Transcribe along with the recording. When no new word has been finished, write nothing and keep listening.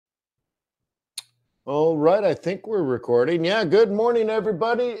All right, I think we're recording. Yeah, good morning,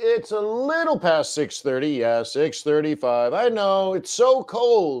 everybody. It's a little past 6:30. Yeah, 6:35. I know, it's so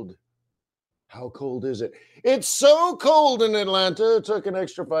cold. How cold is it? It's so cold in Atlanta. It took an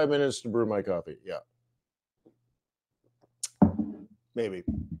extra 5 minutes to brew my coffee. Yeah, maybe.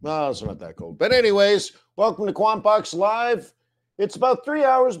 No, it's not that cold. But anyways, welcome to QuantBox Live. It's about 3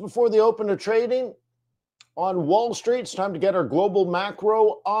 hours before the open of trading on Wall Street. It's time to get our global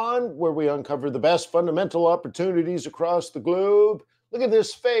macro on, where we uncover the best fundamental opportunities across the globe. Look at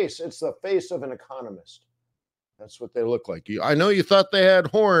this face. It's the face of an economist. That's what they look like. I know you thought they had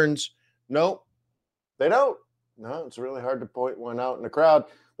horns. No, they don't. No, it's really hard to point one out in a crowd.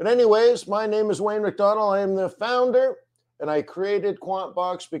 But anyways, my name is Wayne McDonald. I am the founder, and I created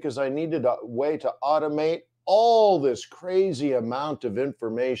QuantBox because I needed a way to automate all this crazy amount of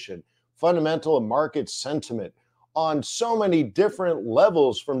information, fundamental and market sentiment on so many different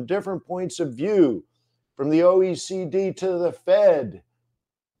levels from different points of view, from the OECD to the Fed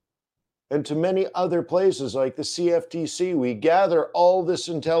and to many other places like the CFTC. We gather all this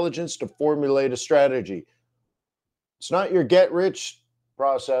intelligence to formulate a strategy. It's not your get rich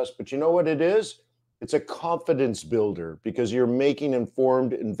process, but you know what it is? It's a confidence builder because you're making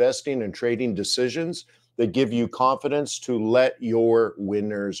informed investing and trading decisions that give you confidence to let your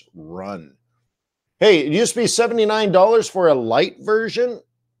winners run. Hey, it used to be $79 for a light version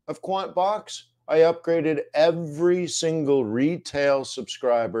of QuantBox. I upgraded every single retail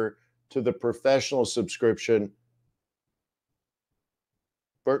subscriber to the professional subscription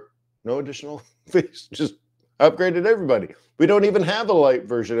for no additional fees. Just upgraded everybody. We don't even have a light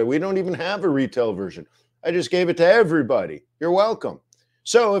version. We don't even have a retail version. I just gave it to everybody. You're welcome.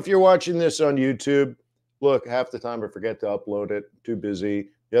 So if you're watching this on YouTube, look, half the time I forget to upload it, too busy.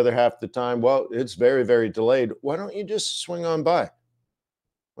 The other half the time, well, it's very, very delayed. Why don't you just swing on by?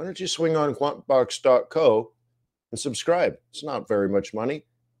 Why don't you swing on quantbox.co and subscribe? It's not very much money.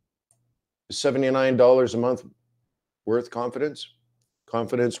 Is $79 a month worth confidence?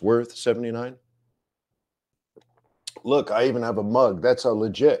 Confidence worth 79? Look, I even have a mug. That's a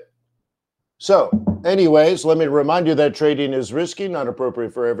legit. So, anyways, let me remind you that trading is risky, not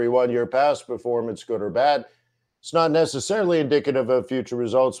appropriate for everyone. Your past performance, good or bad, it's not necessarily indicative of future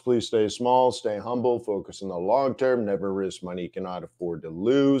results. Please stay small, stay humble, focus on the long term, never risk money you cannot afford to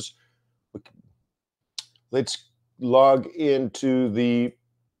lose. Let's log into the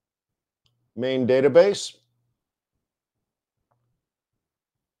main database.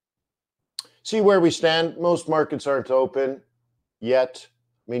 See where we stand. Most markets aren't open yet.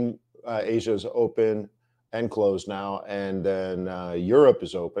 I mean, Asia is open and closed now, and then Europe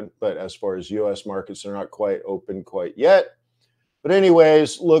is open. But as far as U.S. markets, they're not quite open quite yet. But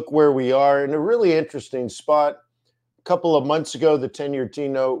anyways, look where we are in a really interesting spot. A couple of months ago, the 10-year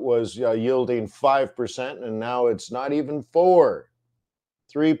T-note was yielding 5%, and now it's not even 4.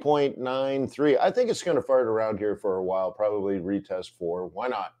 3.93. I think it's going to fart around here for a while, probably retest 4. Why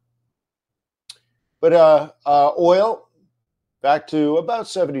not? But oil, back to about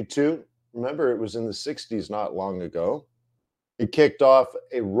 72. Remember, it was in the 60s not long ago. It kicked off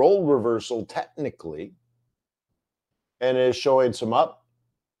a role reversal technically and is showing some up.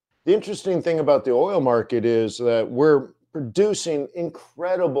 The interesting thing about the oil market is that we're producing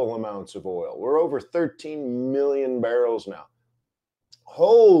incredible amounts of oil. We're over 13 million barrels now.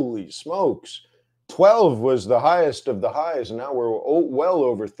 Holy smokes. 12 was the highest of the highs, and now we're well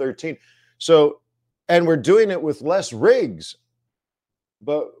over 13. So, and we're doing it with less rigs.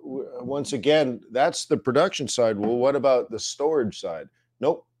 But once again, that's the production side. Well, what about the storage side?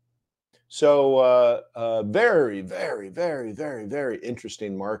 Nope. So very, very, very, very, very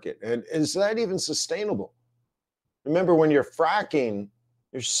interesting market. And is that even sustainable? Remember, when you're fracking,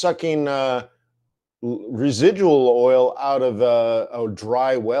 you're sucking residual oil out of a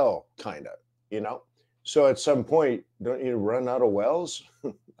dry well, kind of, you know? So at some point, don't you run out of wells?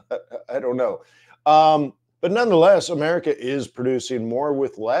 I don't know. But nonetheless, America is producing more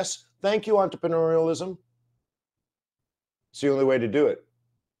with less. Thank you, entrepreneurialism. It's the only way to do it.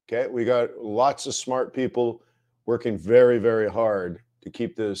 Okay, we got lots of smart people working very, very hard to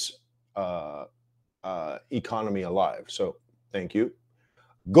keep this economy alive. So thank you.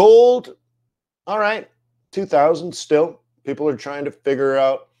 Gold, all right, 2000 still. People are trying to figure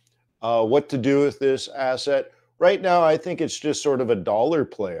out what to do with this asset. Right now, I think it's just sort of a dollar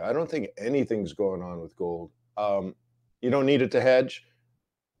play. I don't think anything's going on with gold. You don't need it to hedge.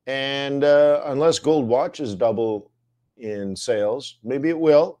 And unless gold watches double in sales, maybe it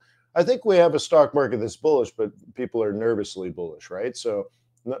will. I think we have a stock market that's bullish, but people are nervously bullish, right? So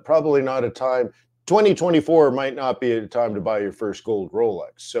probably not a time. 2024 might not be a time to buy your first gold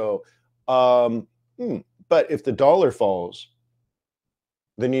Rolex. So But if the dollar falls,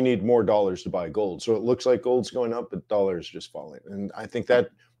 then you need more dollars to buy gold. So it looks like gold's going up, but dollar is just falling. And I think that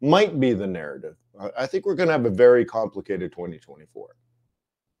might be the narrative. I think we're going to have a very complicated 2024.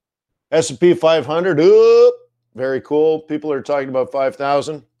 S&P 500, up, very cool. People are talking about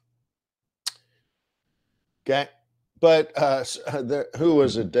 5,000. Okay. But who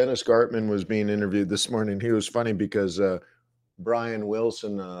was it? Dennis Gartman was being interviewed this morning. He was funny because Brian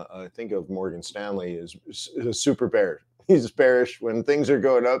Wilson, I think of Morgan Stanley, is super bearish. He's bearish when things are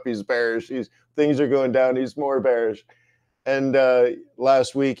going up. He's bearish. Things are going down. He's more bearish. And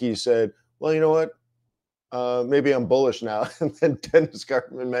last week he said, "Well, you know what? Maybe I'm bullish now." And then Dennis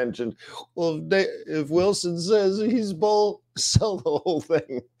Gartman mentioned, "Well, if Wilson says he's bull, sell the whole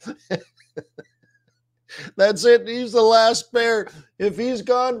thing." That's it. He's the last bear. If he's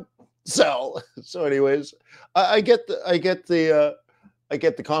gone, sell. So, anyways, I get the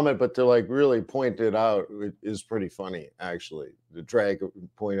comment, but to like really point it out is pretty funny, actually. To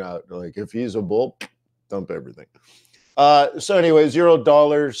point out, like, if he's a bull, dump everything. So, anyways, euro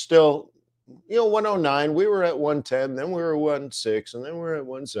dollar still, 109. We were at 110, then we were at 1.6, and then we're at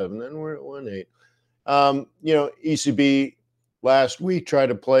 1.7, then we're at 1.8. ECB last week tried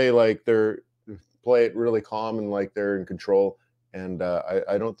to play it really calm and like they're in control, and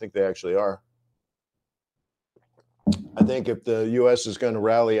I don't think they actually are. I think if the U.S. is going to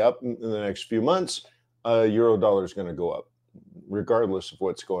rally up in the next few months, euro dollar is going to go up, regardless of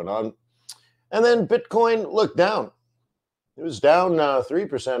what's going on. And then Bitcoin looked down. It was down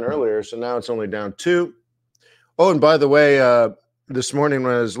 3% earlier, so now it's only down 2%. Oh, and by the way, this morning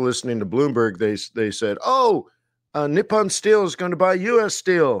when I was listening to Bloomberg, they said, Nippon Steel is going to buy U.S.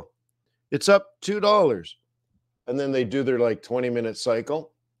 Steel. It's up $2. And then they do their 20-minute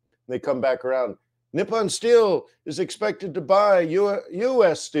cycle. They come back around. Nippon Steel is expected to buy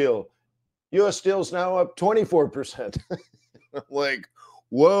U.S. Steel. U.S. Steel's now up 24%. I'm like,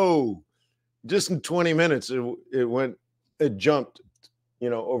 whoa. Just in 20 minutes, it jumped,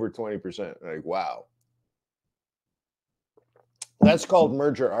 over 20%. Like, wow. That's called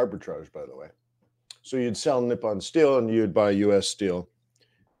merger arbitrage, by the way. So you'd sell Nippon Steel and you'd buy U.S. Steel.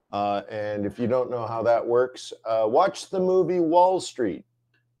 And if you don't know how that works, watch the movie Wall Street.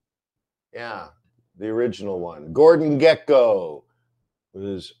 Yeah, the original one. Gordon Gekko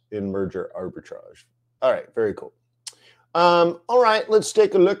was in merger arbitrage. All right, very cool. All right, let's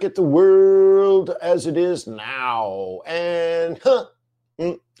take a look at the world as it is now. And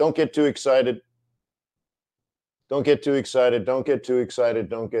don't get too excited. Don't get too excited. Don't get too excited.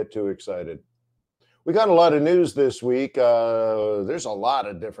 Don't get too excited. We got a lot of news this week. There's a lot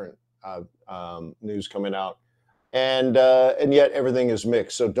of different news coming out, and yet everything is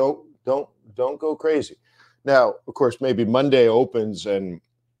mixed. So don't go crazy. Now, of course, maybe Monday opens and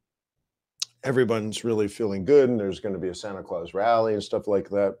everyone's really feeling good, and there's going to be a Santa Claus rally and stuff like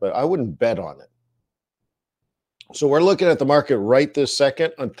that. But I wouldn't bet on it. So we're looking at the market right this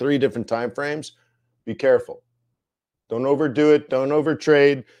second on 3 different time frames. Be careful. Don't overdo it. Don't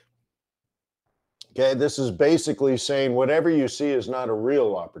overtrade. Okay, this is basically saying whatever you see is not a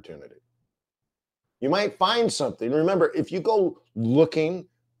real opportunity. You might find something. Remember, if you go looking,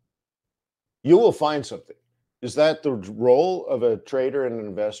 you will find something. Is that the role of a trader and an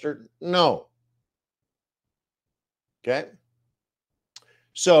investor? No. Okay.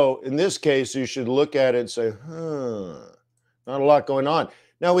 So in this case, you should look at it and say, not a lot going on.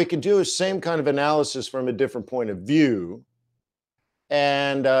 Now we can do the same kind of analysis from a different point of view.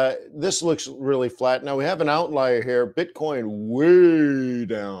 And this looks really flat. Now we have an outlier here. Bitcoin way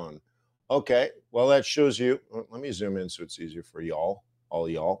down. Okay, well that shows you. Let me zoom in so it's easier for y'all, all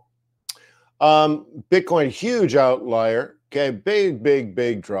y'all. Bitcoin, huge outlier. Okay,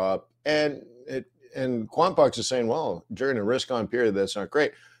 big drop. And QuantBox is saying, well, during a risk-on period, that's not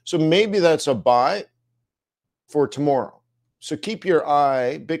great. So maybe that's a buy for tomorrow. So keep your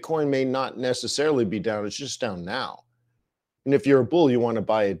eye. Bitcoin may not necessarily be down. It's just down now. And if you're a bull, you want to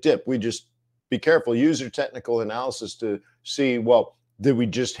buy a dip. We just be careful. Use your technical analysis to see, well, did we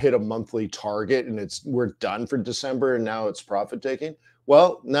just hit a monthly target and we're done for December and now it's profit taking?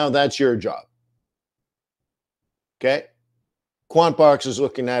 Well, now that's your job. Okay. QuantBox is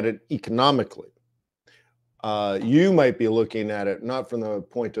looking at it economically. You might be looking at it not from the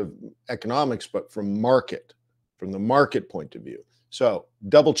point of economics, but from the market point of view. So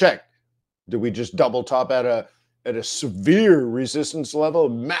double check. Did we just double top at a severe resistance level,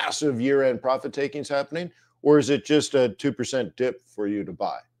 massive year-end profit takings happening, or is it just a 2% dip for you to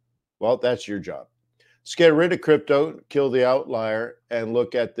buy? Well, that's your job. Let's get rid of crypto, kill the outlier, and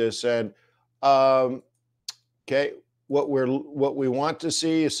look at this. And okay, what we want to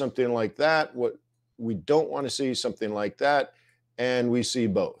see is something like that. What we don't want to see something like that, and we see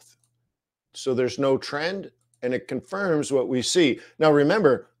both. So there's no trend, and it confirms what we see. Now,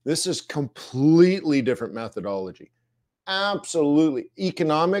 remember, this is completely different methodology. Absolutely.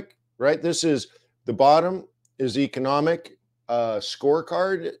 Economic, right? This is the bottom is economic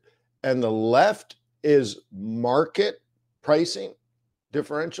scorecard, and the left is market pricing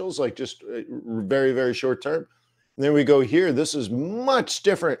differentials, like just very, very short term. And then we go here. This is much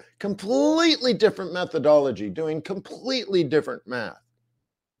different, completely different methodology, doing completely different math.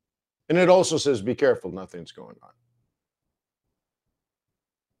 And it also says, be careful, nothing's going on.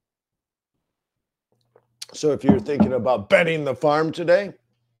 So if you're thinking about betting the farm today,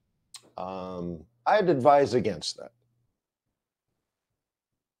 I'd advise against that.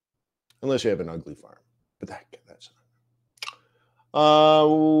 Unless you have an ugly farm. But that's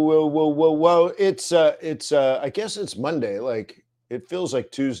well, it's I guess it's Monday. Like, it feels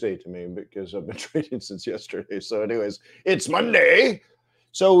like Tuesday to me because I've been trading since yesterday. So anyways, it's Monday.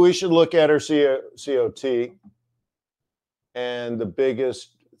 So we should look at our COT. And the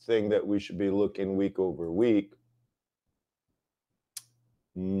biggest thing that we should be looking week over week.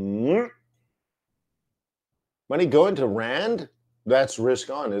 Money going to Rand? That's risk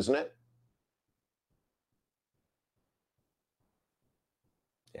on, isn't it?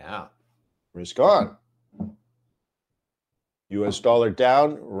 Yeah, risk on. US dollar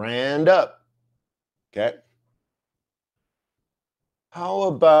down, Rand up. Okay. How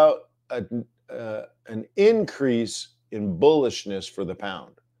about an increase in bullishness for the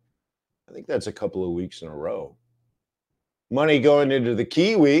pound? I think that's a couple of weeks in a row. Money going into the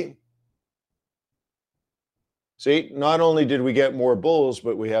Kiwi. See, not only did we get more bulls,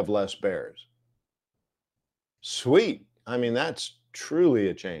 but we have less bears. Sweet. I mean, that's truly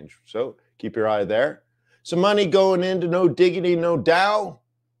a change. So keep your eye there. Some money going into no diggity, no Dow.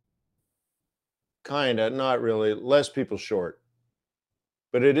 Kind of, not really. Less people short.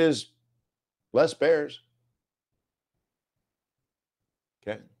 But it is less bears.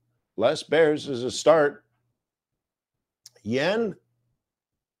 Okay. Less bears is a start. Yen.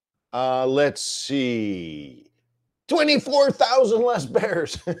 Let's see. 24,000 less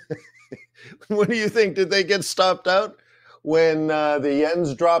bears. What do you think? Did they get stopped out when the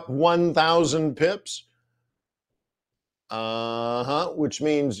yens dropped 1,000 pips? Which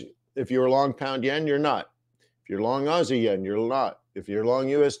means if you're long pound yen, you're not. If you're long Aussie yen, you're not. If you're long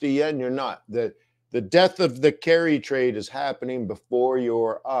USD yen, you're not. The death of the carry trade is happening before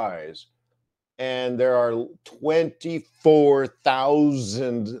your eyes. And there are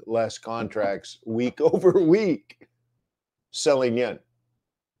 24,000 less contracts week over week selling yen.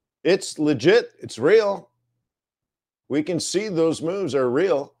 It's legit. It's real. We can see those moves are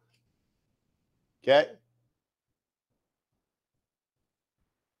real. Okay.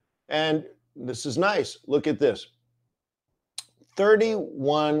 And this is nice. Look at this.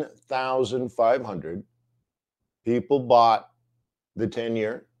 31,500 people bought the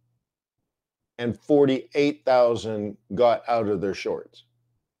 10-year, and 48,000 got out of their shorts.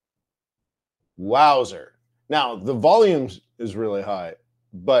 Wowzer. Now, the volume is really high,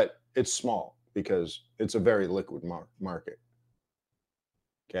 but it's small because it's a very liquid market.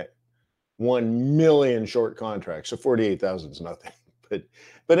 Okay. 1 million short contracts. So 48,000 is nothing.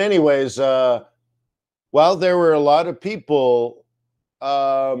 But anyways, well, there were a lot of people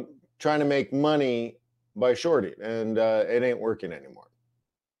trying to make money by shorting, and it ain't working anymore.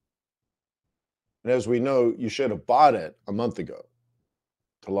 And as we know, you should have bought it a month ago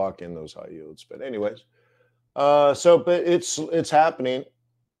to lock in those high yields. But anyways, but it's happening,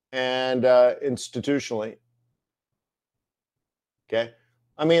 and institutionally. Okay.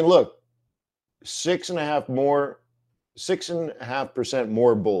 I mean, look, 6.5%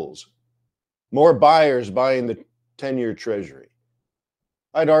 more bulls, more buyers buying the 10-year treasury.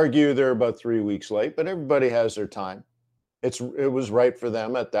 I'd argue they're about 3 weeks late, but everybody has their time. It was right for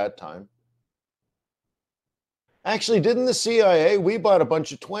them at that time. Actually, didn't the CIA, we bought a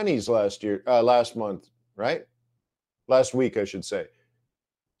bunch of 20s last month, right? Last week, I should say.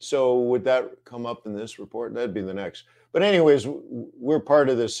 So would that come up in this report? That'd be the next. But anyways, we're part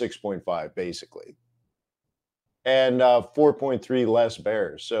of this 6.5, basically. And 4.3 less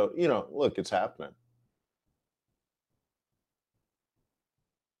bears. So, look, it's happening.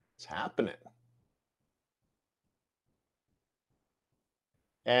 It's happening.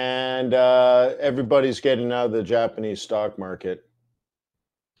 And everybody's getting out of the Japanese stock market.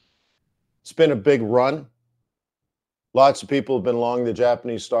 It's been a big run. Lots of people have been long the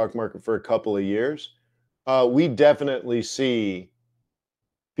Japanese stock market for a couple of years. We definitely see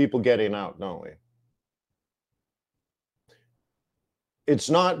people getting out, don't we? It's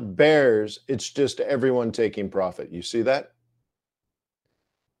not bears, it's just everyone taking profit. You see that?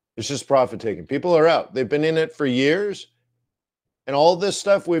 It's just profit taking. People are out. They've been in it for years. And all this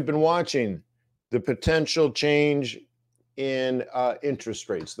stuff we've been watching, the potential change in interest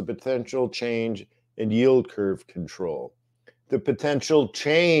rates, the potential change in yield curve control, the potential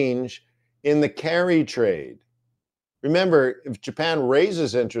change in the carry trade. Remember, if Japan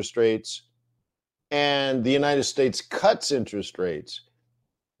raises interest rates and the United States cuts interest rates,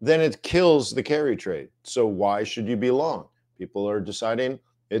 then it kills the carry trade. So why should you be long? People are deciding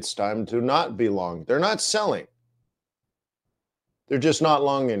it's time to not be long. They're not selling. They're just not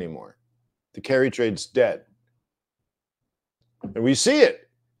long anymore. The carry trade's dead. And we see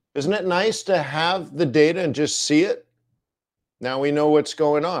it. Isn't it nice to have the data and just see it? Now we know what's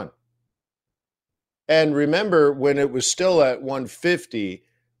going on. And remember when it was still at 150,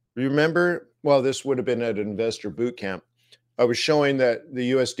 remember, well, this would have been at Investor Bootcamp. I was showing that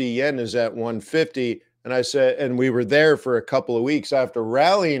the USD yen is at 150. And I said, and we were there for a couple of weeks after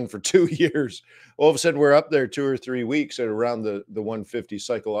rallying for 2 years. All of a sudden, we're up there 2 or 3 weeks at around the 150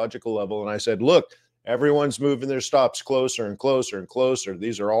 psychological level. And I said, look, everyone's moving their stops closer and closer and closer.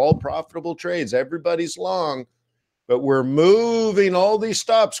 These are all profitable trades. Everybody's long, but we're moving all these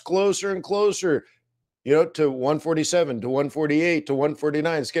stops closer and closer, you know, to 147, to 148, to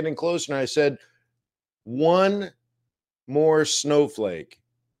 149. It's getting closer. And I said, one more snowflake,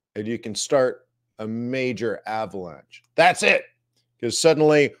 and you can start a major avalanche. That's it. Because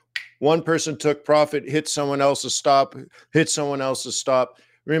suddenly one person took profit, hit someone else's stop, hit someone else's stop.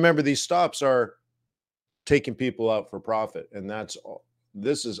 Remember, these stops are taking people out for profit. And that's all.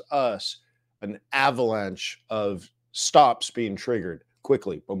 This is us, an avalanche of stops being triggered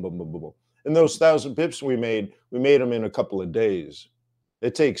quickly. Boom, boom, boom, boom, boom. And those 1,000 pips we made them in a couple of days.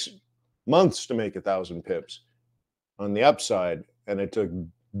 It takes months to make 1,000 pips on the upside, and it took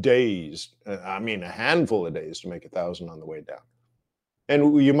days, I mean, a handful of days to make 1,000 on the way down.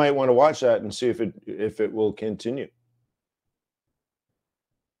 And you might want to watch that and see if it will continue.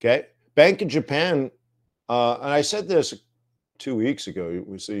 Okay. Bank of Japan, and I said this 2 weeks ago,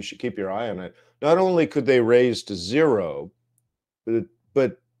 so you should keep your eye on it. Not only could they raise to zero,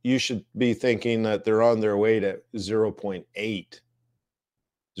 but you should be thinking that they're on their way to 0.8,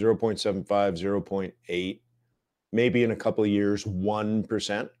 0.75, 0.8. Maybe in a couple of years,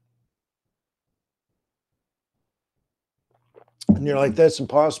 1%. And you're like, that's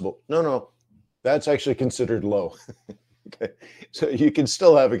impossible. No, that's actually considered low. Okay. So you can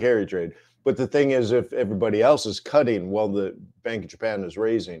still have a carry trade. But the thing is, if everybody else is cutting while the Bank of Japan is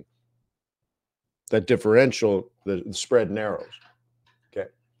raising, that differential, the spread narrows. Okay.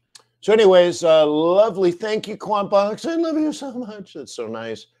 So anyways, lovely. Thank you, QuantBox. I love you so much. That's so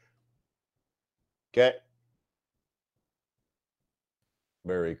nice. Okay.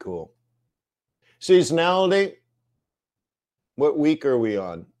 Very cool. Seasonality. What week are we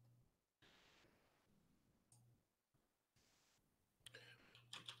on?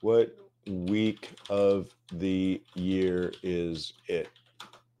 What week of the year is it?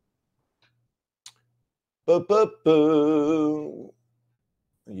 You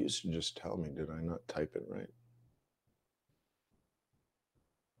used to just tell me, did I not type it right?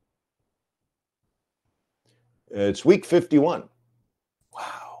 It's week 51.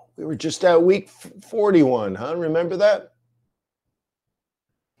 Wow, we were just at week 41, huh? Remember that?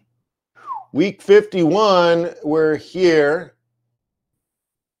 Week 51, we're here.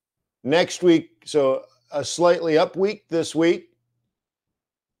 Next week, so a slightly up week this week,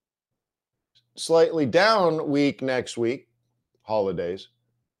 slightly down week next week, holidays,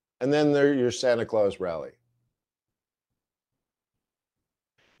 and then there's your Santa Claus rally.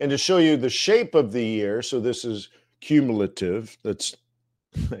 And to show you the shape of the year, so this is cumulative. That's,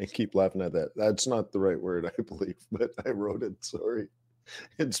 I keep laughing at that. That's not the right word, I believe, but I wrote it. Sorry.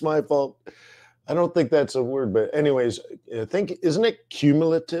 It's my fault. I don't think that's a word, but anyways, I think, isn't it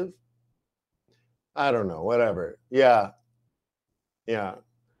cumulative? I don't know, whatever. Yeah.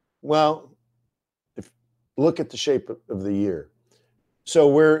 Well, look at the shape of the year. So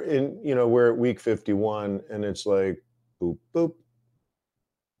we're at week 51, and it's like boop, boop.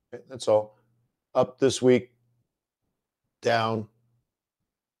 Okay, that's all. Up this week, down.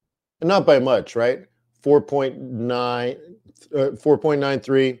 And not by much, right? 4.9,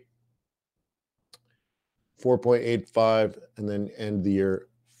 4.93, 4.85, and then end the year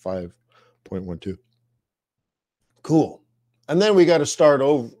 5.12. Cool. And then we got to start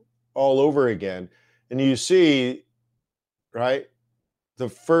all over again. And you see, right, the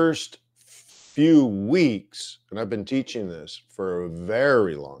first few weeks, and I've been teaching this for a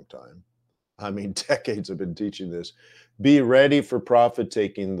very long time. I mean, decades I've been teaching this. Be ready for profit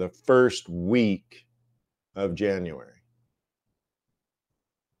taking the first week of January.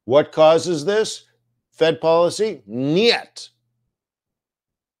 What causes this? Fed policy? Niet.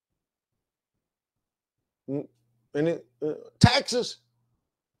 Taxes?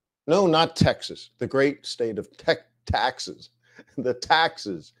 No, not Texas. The great state of taxes. The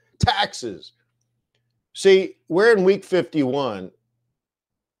taxes. Taxes. See, we're in week 51.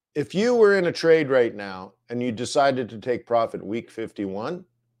 If you were in a trade right now and you decided to take profit week 51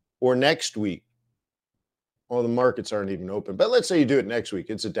 or next week, well, the markets aren't even open, but let's say you do it next week,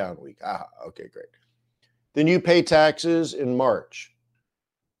 it's a down week. Ah, okay, great. Then you pay taxes in March.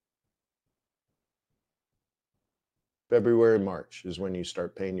 February, March is when you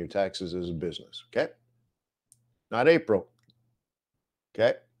start paying your taxes as a business, okay? Not April,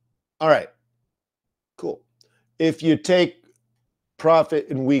 okay? All right, cool. If you take profit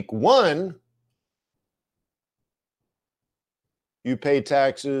in week 1, you pay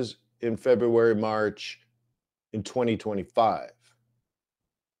taxes in February, March in 2025.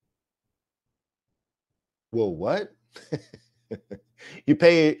 Well, what? You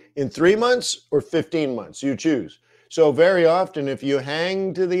pay in 3 months or 15 months, you choose. So very often, if you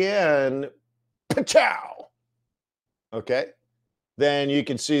hang to the end, pa-chow, okay, then you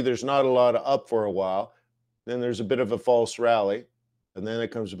can see there's not a lot of up for a while. Then there's a bit of a false rally, and then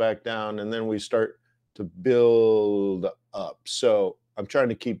it comes back down, and then we start to build up. So I'm trying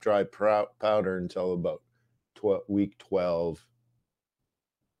to keep dry powder until about week 12.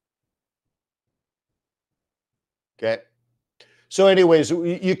 Okay. So anyways,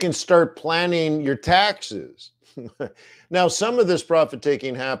 you can start planning your taxes. Now, some of this profit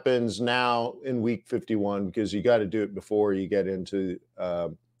taking happens now in week 51 because you got to do it before you get into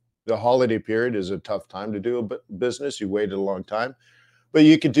the holiday period is a tough time to do a business. You waited a long time, but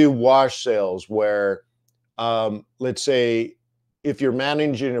you could do wash sales where, let's say, if you're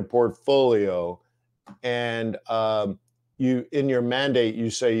managing a portfolio and you in your mandate, you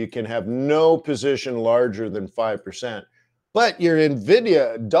say you can have no position larger than 5%. But your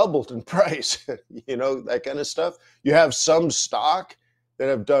NVIDIA doubled in price, you know, that kind of stuff. You have some stock that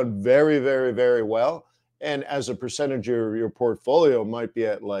have done very, very, very well. And as a percentage of your portfolio might be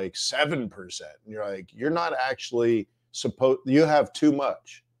at like 7%. And you're like, you're not actually you have too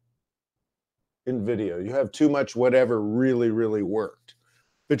much NVIDIA. You have too much whatever really, really worked.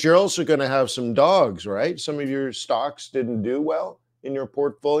 But you're also going to have some dogs, right? Some of your stocks didn't do well in your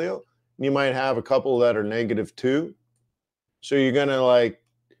portfolio. You might have a couple that are -2. So you're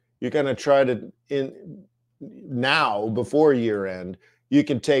gonna try to now before year end, you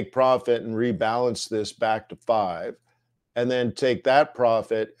can take profit and rebalance this back to 5, and then take that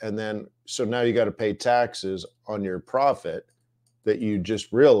profit, and then so now you got to pay taxes on your profit that you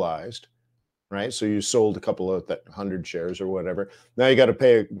just realized, right? So you sold a couple of 100 shares or whatever. Now you got to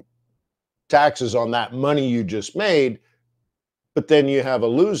pay taxes on that money you just made, but then you have a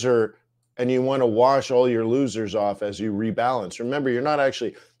loser. And you want to wash all your losers off as you rebalance. Remember, you're not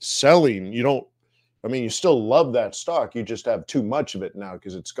actually selling. You still love that stock. You just have too much of it now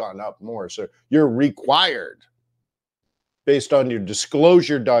because it's gone up more. So you're required, based on your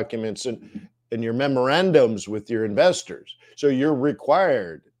disclosure documents and your memorandums with your investors. So you're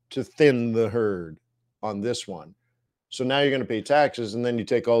required to thin the herd on this one. So now you're going to pay taxes, and then you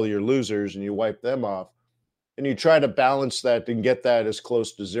take all your losers and you wipe them off. And you try to balance that and get that as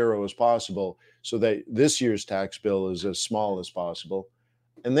close to zero as possible so that this year's tax bill is as small as possible.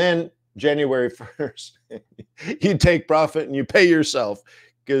 And then January 1st, you take profit and you pay yourself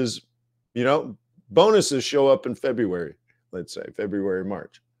because, bonuses show up in February, let's say February,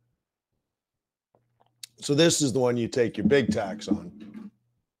 March. So this is the one you take your big tax on.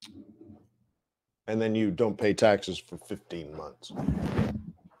 And then you don't pay taxes for 15 months.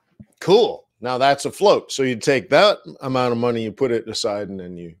 Cool. Now that's a float. So you take that amount of money, you put it aside, and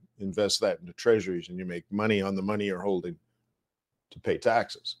then you invest that into treasuries, and you make money on the money you're holding to pay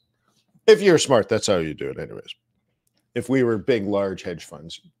taxes. If you're smart, that's how you do it anyways. If we were big, large hedge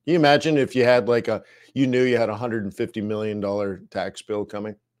funds, can you imagine if you had you knew you had $150 million tax bill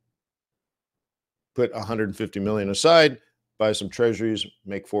coming? Put $150 million aside, buy some treasuries,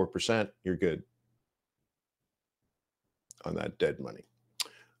 make 4%, you're good on that dead money.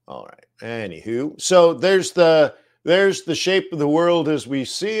 All right. Anywho, so there's the shape of the world as we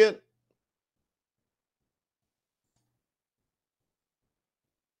see it.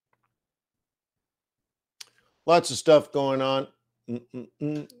 Lots of stuff going on.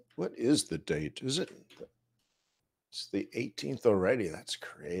 What is the date? Is it? It's the 18th already. That's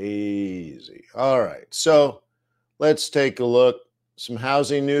crazy. All right. So let's take a look. Some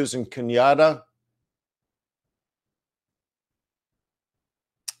housing news in Kenyatta.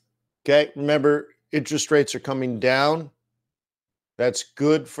 Okay, remember, interest rates are coming down. That's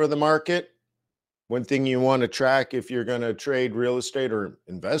good for the market. One thing you want to track if you're going to trade real estate or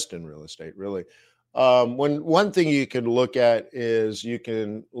invest in real estate, really. One thing you can look at is you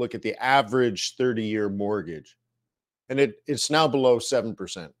can look at the average 30-year mortgage, and it's now below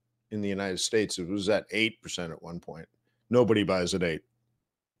 7% in the United States. It was at 8% at one point. Nobody buys at 8.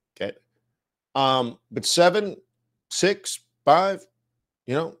 Okay. But 7, 6, 5,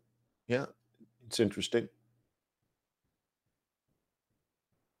 you know, yeah, it's interesting.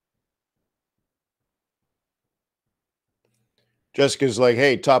 Jessica's like,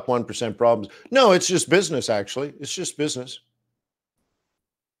 hey, top 1% problems. No, it's just business, actually. It's just business,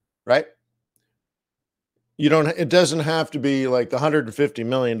 right? You don't, it doesn't have to be like the $150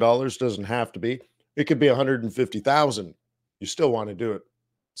 million doesn't have to be. It could be 150,000. You still want to do it.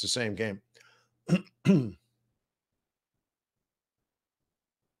 It's the same game.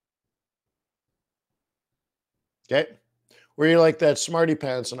 Okay. Where you like that smarty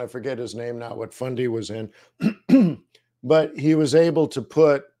pants, and I forget his name now, what fund he was in, but he was able to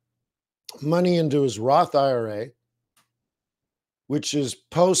put money into his Roth IRA, which is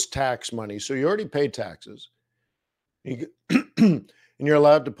post-tax money. So you already pay taxes. And you're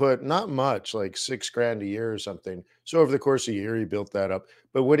allowed to put not much, like 6 grand a year or something. So over the course of a year, he built that up.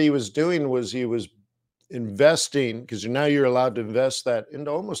 But what he was doing was he was investing, because now you're allowed to invest that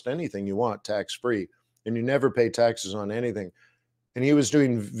into almost anything you want tax free, and you never pay taxes on anything. And he was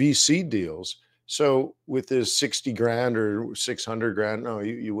doing VC deals. So with his 60 grand or 600 grand, no,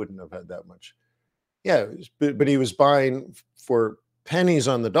 you wouldn't have had that much. Yeah, but he was buying for pennies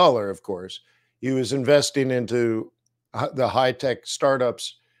on the dollar, of course. He was investing into the high tech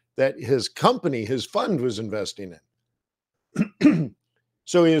startups that his company, his fund was investing in.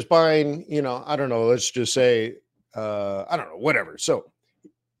 So he was buying, I don't know, let's just say, I don't know, whatever. So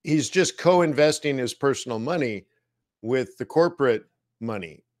he's just co investing his personal money with the corporate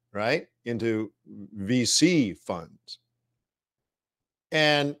money, right, into VC funds.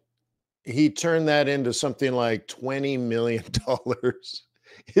 And he turned that into something like $20 million,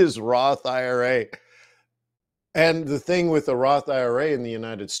 his Roth IRA. And the thing with the Roth IRA in the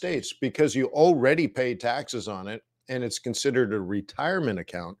United States, because you already pay taxes on it and it's considered a retirement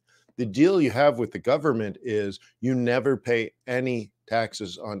account, the deal you have with the government is you never pay any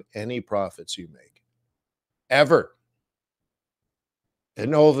taxes on any profits you make, ever.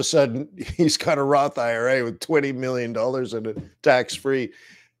 And all of a sudden, he's got a Roth IRA with $20 million in it, tax free.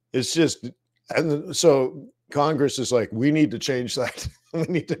 It's just, and so Congress is like, we need to change that. We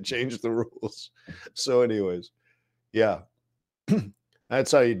need to change the rules. So, anyways, yeah,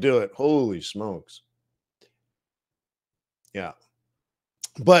 that's how you do it. Holy smokes. Yeah.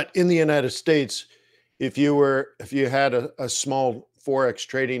 But in the United States, if you had a small forex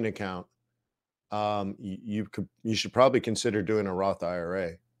trading account, you should probably consider doing a Roth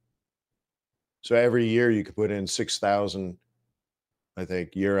IRA. So every year you could put in 6,000, I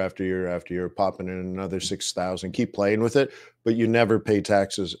think, year after year after year, popping in another 6,000, keep playing with it, but you never pay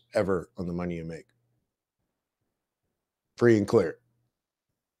taxes ever on the money you make. Free and clear.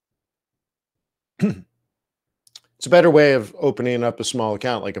 It's a better way of opening up a small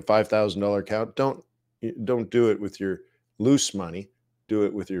account, like a $5,000 account. Don't do it with your loose money. Do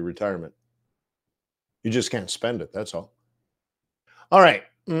it with your retirement. You just can't spend it. That's all. All right.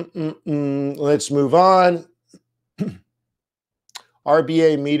 Let's move on.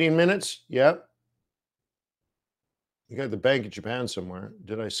 RBA meeting minutes. Yep. You got the Bank of Japan somewhere.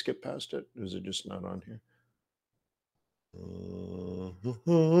 Did I skip past it? Is it just not on here?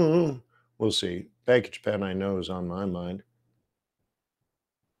 We'll see. Bank of Japan, I know, is on my mind.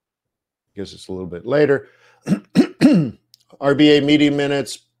 I guess it's a little bit later. RBA meeting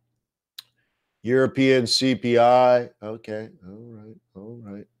minutes. European CPI. Okay. All right. All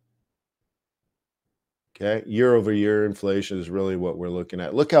right. Okay. Year over year inflation is really what we're looking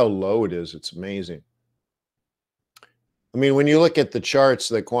at. Look how low it is. It's amazing. I mean, when you look at the charts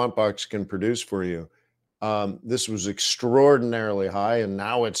that QuantBox can produce for you, this was extraordinarily high, and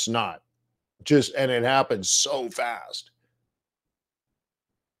now it's not. And it happens so fast.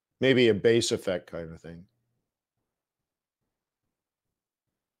 Maybe a base effect kind of thing.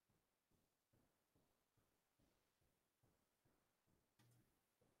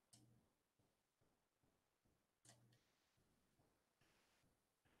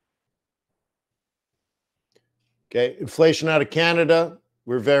 Okay, inflation out of Canada.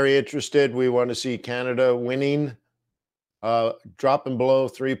 We're very interested. We want to see Canada winning, dropping below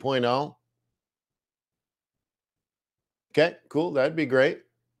 3.0. Okay, cool. That'd be great.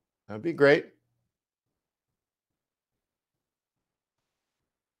 That'd be great.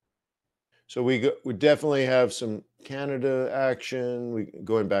 So we definitely have some Canada action. We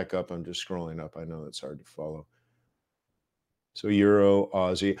going back up. I'm just scrolling up. I know it's hard to follow. So Euro,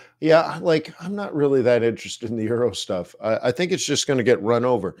 Aussie. Yeah, like I'm not really that interested in the Euro stuff. I think it's just going to get run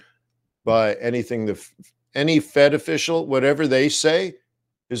over by anything any Fed official, whatever they say,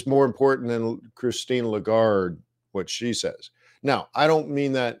 is more important than Christine Lagarde, what she says. Now, I don't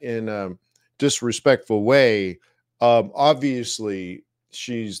mean that in a disrespectful way. Obviously,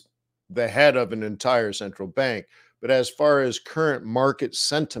 she's the head of an entire central bank, but as far as current market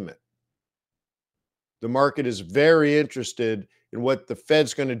sentiment, the market is very interested in what the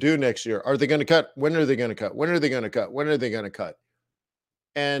Fed's going to do next year. Are they going to cut? When are they going to cut? When are they going to cut? When are they going to cut?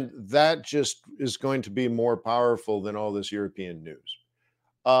 And that just is going to be more powerful than all this European news.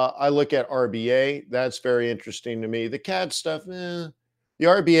 I look at RBA. That's very interesting to me. The CAD stuff, the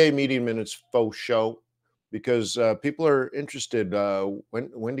RBA meeting minutes faux show, because people are interested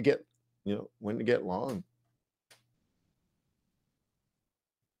when to get, when to get long.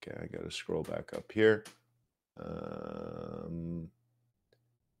 Okay, I got to scroll back up here.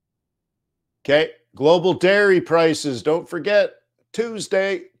 Okay, global dairy prices. Don't forget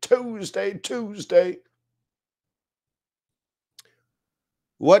Tuesday.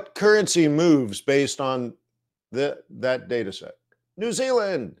 What currency moves based on that data set? New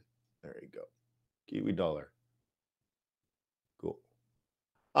Zealand. There you go. Kiwi dollar. Cool.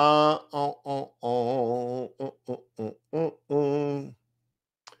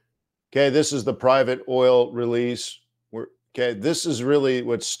 Okay, this is the private oil release. Okay, this is really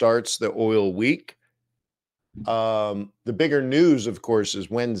what starts the oil week. The bigger news, of course, is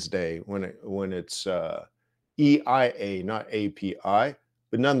Wednesday when it's EIA, not API.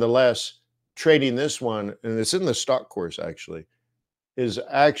 But nonetheless, trading this one, and it's in the stock course actually, is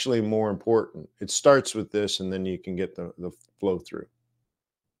actually more important. It starts with this, and then you can get the flow through.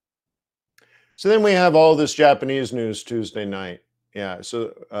 So then we have all this Japanese news Tuesday night. Yeah,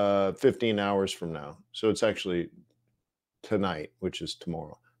 so 15 hours from now. So it's actually tonight, which is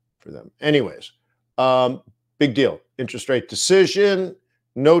tomorrow for them. Anyways, big deal. Interest rate decision,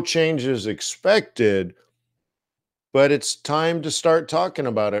 no changes expected, but it's time to start talking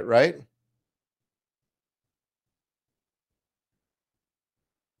about it, right?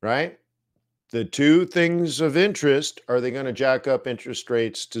 Right? The two things of interest, are they going to jack up interest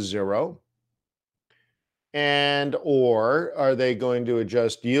rates to zero? And or are they going to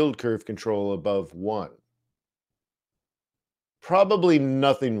adjust yield curve control above 1? Probably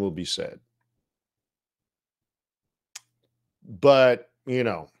nothing will be said. But,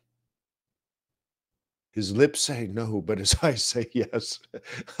 his lips say no, but his eyes say yes.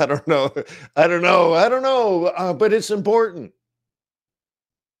 I don't know. But it's important.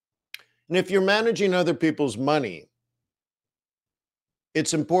 And if you're managing other people's money,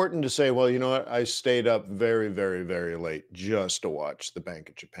 it's important to say, well, you know what? I stayed up very, very, very late just to watch the Bank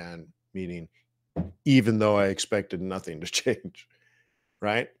of Japan meeting, even though I expected nothing to change,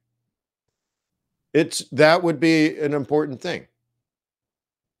 right? That would be an important thing.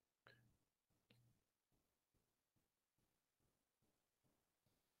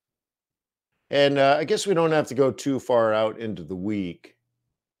 And I guess we don't have to go too far out into the week.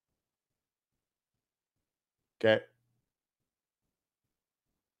 Okay.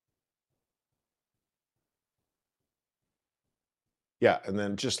 Yeah, and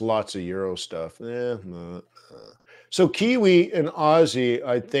then just lots of Euro stuff. So Kiwi and Aussie,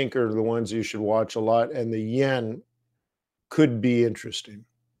 I think, are the ones you should watch a lot, and the yen could be interesting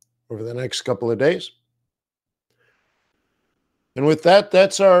over the next couple of days. And with that,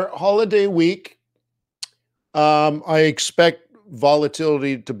 that's our holiday week. I expect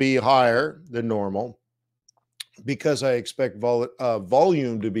volatility to be higher than normal because I expect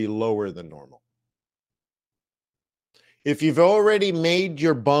volume to be lower than normal. If you've already made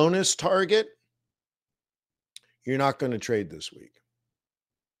your bonus target, you're not going to trade this week.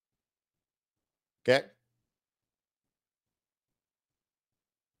 Okay?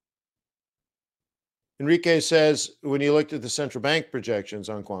 Enrique says, when you looked at the central bank projections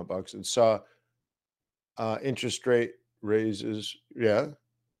on QuantBox and saw interest rate raises, yeah,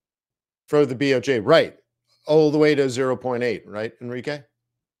 for the BOJ, right, all the way to 0.8, right, Enrique?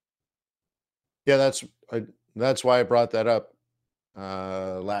 Yeah, that's why I brought that up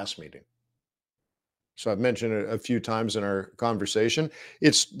last meeting. So I've mentioned it a few times in our conversation.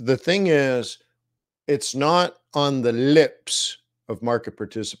 The thing is, it's not on the lips of market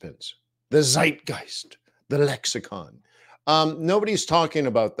participants, the zeitgeist, the lexicon. Nobody's talking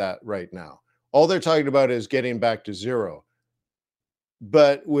about that right now. All they're talking about is getting back to zero.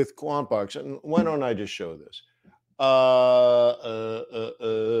 But with QuantBox, and why don't I just show this?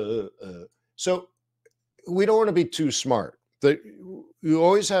 So we don't want to be too smart. You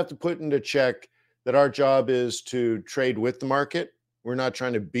always have to put into check that our job is to trade with the market. We're not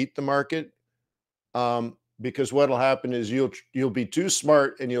trying to beat the market, because what'll happen is you'll be too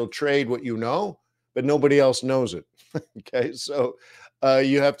smart and you'll trade what you know, but nobody else knows it. Okay, so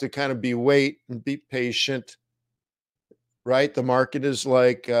you have to kind of wait and be patient, right? The market is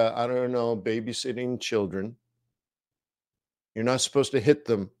like I don't know, babysitting children. You're not supposed to hit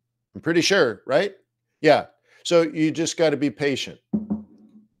them. I'm pretty sure, right? Yeah. So you just got to be patient,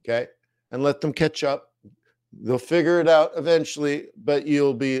 okay, and let them catch up. They'll figure it out eventually, but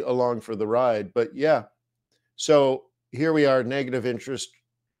you'll be along for the ride. But yeah, so here we are, negative interest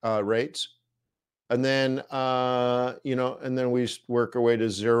rates. And then, and then we work our way to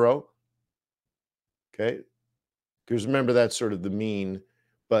zero. Okay. Because remember, that's sort of the mean,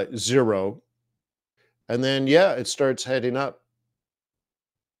 but zero. And then, yeah, it starts heading up.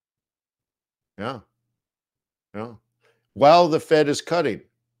 Yeah. Yeah. While the Fed is cutting.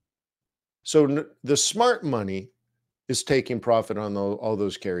 So the smart money is taking profit on all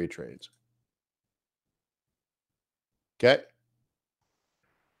those carry trades. Okay.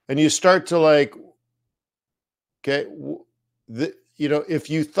 And you start to like, okay, if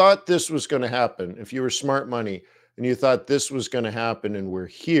you thought this was going to happen, if you were smart money and you thought this was going to happen and we're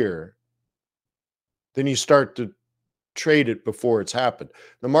here, then you start to trade it before it's happened.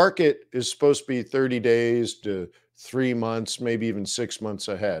 The market is supposed to be 30 days to 3 months, maybe even 6 months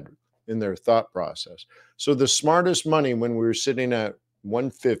ahead in their thought process. So the smartest money, when we were sitting at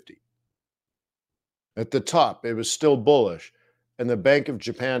 150 at the top, it was still bullish. And the Bank of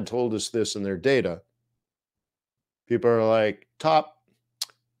Japan told us this in their data. People are like, top,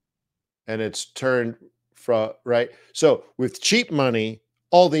 and it's turned from, right? So with cheap money,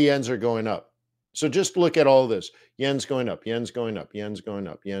 all the yens are going up. So just look at all this. Yen's going up, yen's going up, yen's going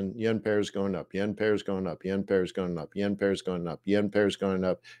up, yen pairs going up, yen pairs going up, yen pairs going up, yen pairs going up, yen pairs going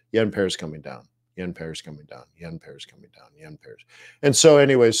up, yen pairs coming down, yen pairs coming down, yen pairs coming down, yen pairs. And so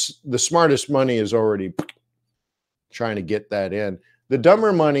anyways, the smartest money is already trying to get that in. The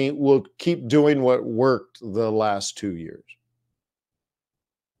dumber money will keep doing what worked the last 2 years.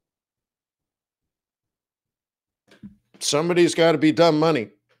 Somebody's got to be dumb money.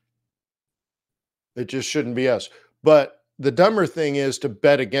 It just shouldn't be us. But the dumber thing is to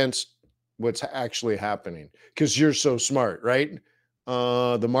bet against what's actually happening because you're so smart, right?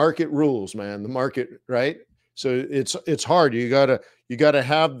 The market rules, man. The market, right? So it's hard. You gotta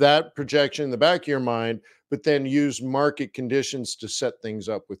have that projection in the back of your mind, but then use market conditions to set things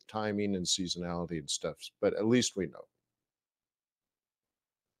up with timing and seasonality and stuff. But at least we know.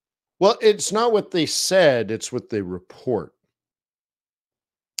 Well, it's not what they said, it's what they report.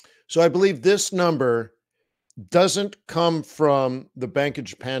 So I believe this number doesn't come from the Bank of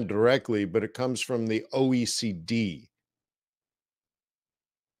Japan directly, but it comes from the OECD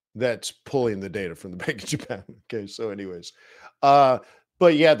that's pulling the data from the Bank of Japan. Okay, so anyways,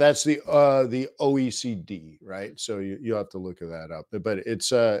 but yeah, that's the OECD, right? So you have to look at that up. But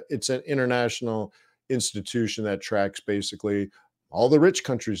it's an international institution that tracks basically all the rich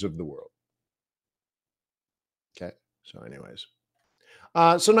countries of the world. Okay, so anyways,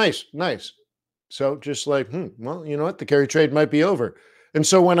 so nice. So just like, well, you know what? The carry trade might be over. And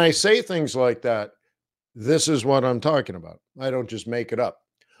so when I say things like that, this is what I'm talking about. I don't just make it up.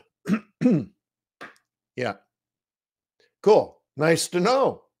 Yeah. Cool. Nice to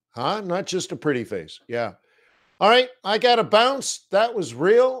know. Huh? Not just a pretty face. Yeah. All right. I got to bounce. That was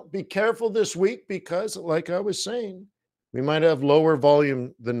real. Be careful this week because, like I was saying, we might have lower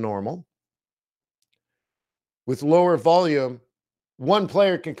volume than normal. With lower volume, one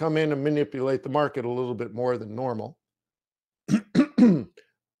player can come in and manipulate the market a little bit more than normal.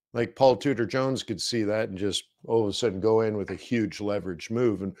 Like Paul Tudor Jones could see that and just all of a sudden go in with a huge leverage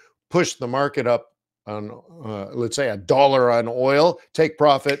move and push the market up on, let's say, $1 on oil, take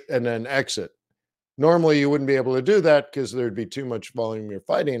profit, and then exit. Normally, you wouldn't be able to do that because there'd be too much volume you're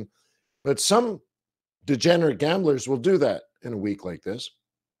fighting. But some degenerate gamblers will do that in a week like this.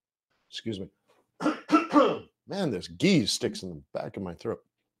 Excuse me. Man, this geese sticks in the back of my throat.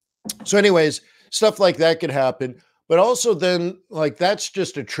 So anyways, stuff like that could happen. But also then, like, that's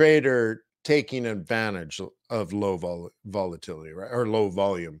just a trader taking advantage of low volatility, right? Or low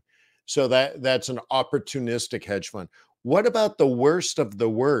volume. So that's an opportunistic hedge fund. What about the worst of the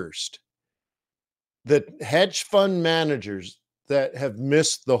worst? The hedge fund managers that have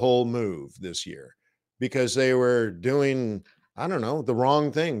missed the whole move this year because they were doing, I don't know, the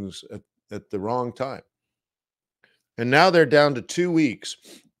wrong things at the wrong time. And now they're down to 2 weeks.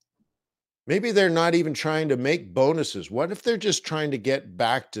 Maybe they're not even trying to make bonuses. What if they're just trying to get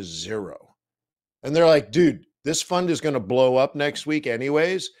back to zero? And they're like, dude, this fund is going to blow up next week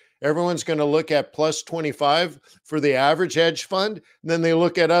anyways. Everyone's going to look at plus 25 for the average hedge fund. And then they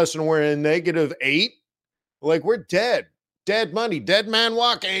look at us and we're in -8. Like, we're dead. Dead money. Dead man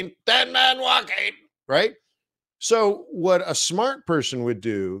walking. Dead man walking. Right? So what a smart person would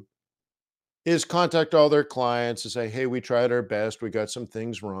do is contact all their clients and say, hey, we tried our best. We got some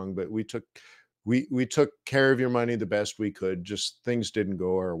things wrong, but we took care of your money the best we could. Just things didn't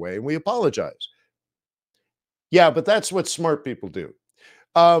go our way. And we apologize. Yeah, but that's what smart people do.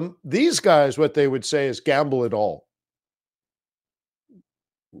 These guys, what they would say is gamble it all.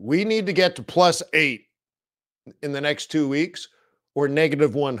 We need to get to +8 in the next 2 weeks or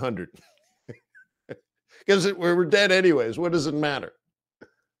 -100 because we're dead anyways. What does it matter?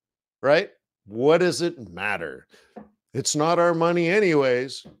 Right? What does it matter? It's not our money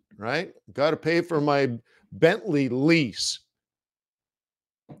anyways, right? Got to pay for my Bentley lease.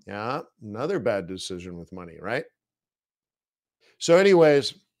 Yeah, another bad decision with money, right? So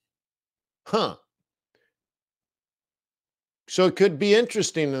anyways, so it could be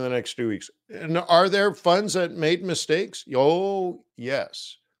interesting in the next 2 weeks. And are there funds that made mistakes? Oh,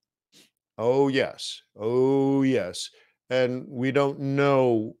 yes. Oh, yes. Oh, yes. And we don't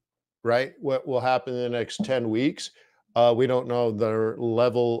know, right, what will happen in the next 10 weeks. We don't know their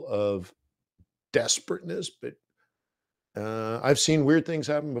level of desperateness, but I've seen weird things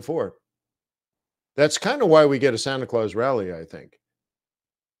happen before. That's kind of why we get a Santa Claus rally, I think.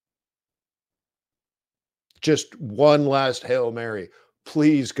 Just one last Hail Mary.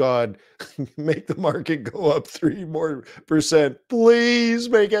 Please, God, make the market go up 3 more percent. Please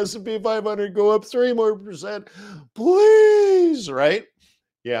make S&P 500 go up 3 more percent. Please, right?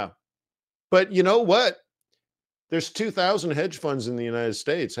 Yeah. But you know what? There's 2,000 hedge funds in the United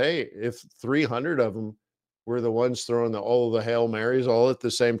States. Hey, if 300 of them were the ones throwing all of the Hail Marys all at the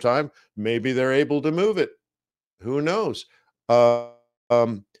same time, maybe they're able to move it. Who knows? Uh,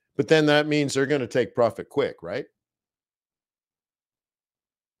 but then that means they're going to take profit quick, right?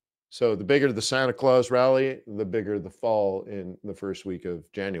 So the bigger the Santa Claus rally, the bigger the fall in the first week of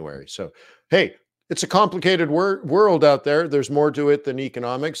January. So, hey, it's a complicated world out there. There's more to it than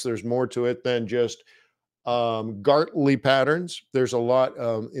economics. There's more to it than just Gartley patterns. There's a lot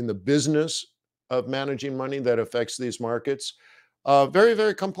in the business of managing money that affects these markets. Very,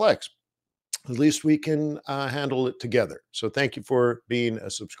 very complex. At least we can handle it together. So thank you for being a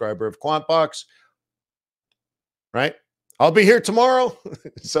subscriber of QuantBox, right? I'll be here tomorrow.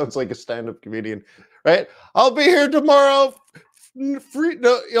 It sounds like a stand-up comedian, right? I'll be here tomorrow. Free,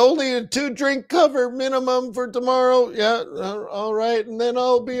 no, only a 2-drink cover minimum for tomorrow. Yeah, all right. And then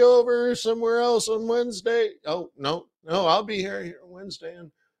I'll be over somewhere else on Wednesday. Oh, no, I'll be here Wednesday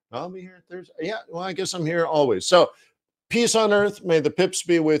and I'll be here Thursday. Yeah, well, I guess I'm here always. So peace on earth. May the pips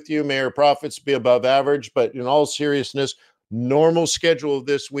be with you. May your profits be above average. But in all seriousness, normal schedule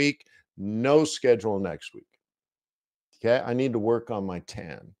this week, no schedule next week. Okay, I need to work on my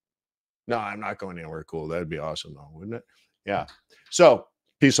tan. No, I'm not going anywhere cool. That'd be awesome, though, wouldn't it? Yeah. So,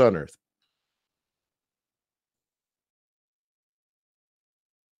 peace on earth.